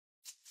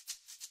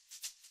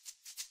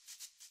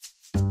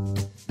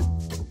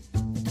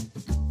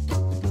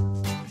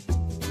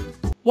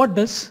What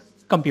does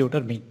computer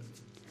mean?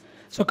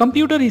 So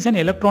computer is an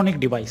electronic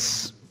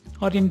device,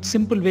 or in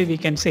simple way we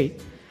can say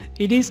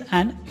it is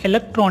an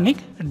electronic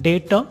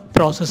data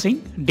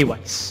processing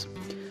device.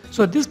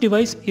 So this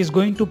device is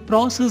going to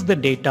process the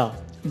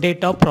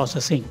data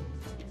processing.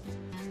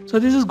 So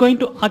this is going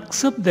to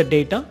accept the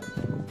data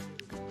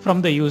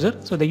from the user.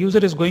 So the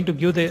user is going to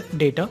give the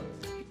data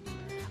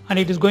and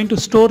it is going to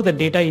store the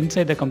data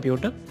inside the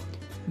computer.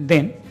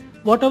 Then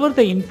whatever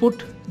the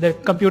input the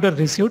computer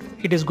received,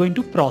 it is going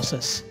to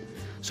process.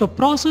 So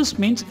process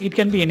means it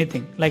can be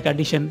anything like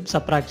addition,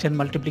 subtraction,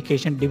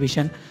 multiplication,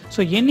 division.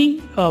 So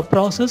any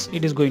process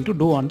it is going to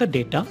do on the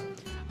data,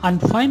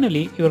 and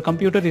finally your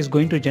computer is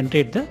going to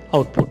generate the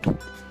output.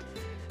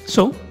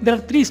 So there are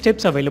 3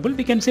 steps available.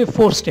 We can say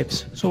 4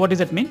 steps. So what does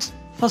that means?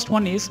 First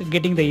one is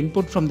getting the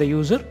input from the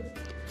user.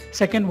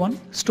 Second one,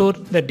 store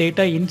the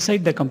data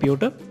inside the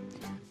computer.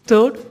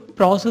 Third,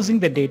 processing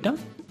the data.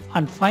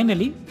 And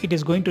finally, it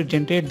is going to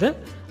generate the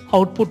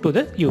output to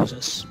the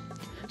users.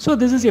 So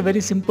this is a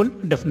very simple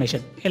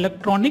definition.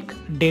 Electronic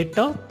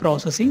data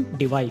processing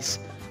device,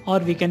 or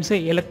we can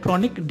say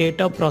electronic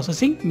data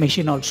processing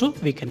machine also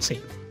we can say.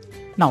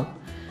 Now,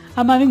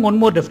 I'm having one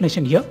more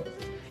definition here.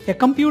 A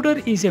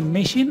computer is a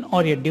machine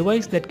or a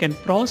device that can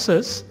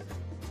process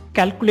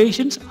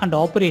calculations and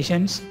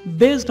operations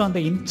based on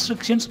the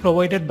instructions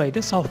provided by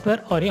the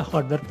software or a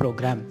hardware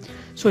program.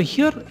 So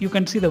here you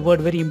can see the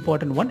word, very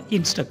important one,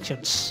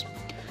 instructions.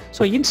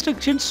 So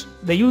instructions,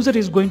 the user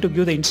is going to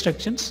give the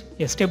instructions,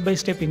 a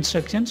step-by-step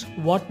instructions,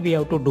 what we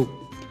have to do.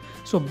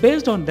 So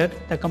based on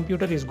that, the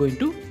computer is going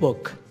to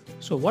work.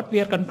 So what we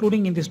are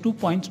concluding in these 2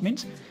 points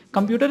means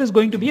computer is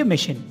going to be a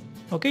machine.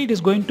 Okay, it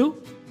is going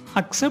to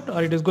accept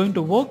or it is going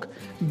to work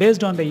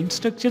based on the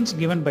instructions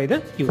given by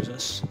the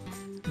users.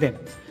 Then,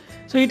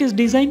 so it is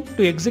designed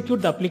to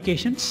execute the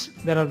applications.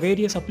 There are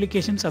various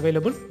applications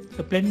available,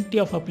 so plenty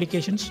of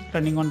applications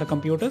running on the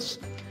computers.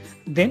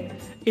 Then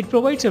it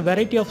provides a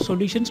variety of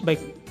solutions by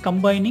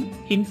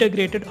combining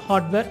integrated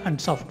hardware and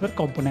software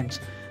components.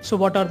 So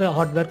what are the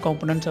hardware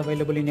components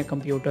available in a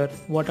computer?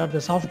 What are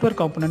the software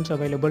components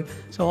available?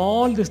 So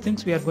all these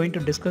things we are going to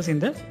discuss in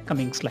the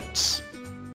coming slides.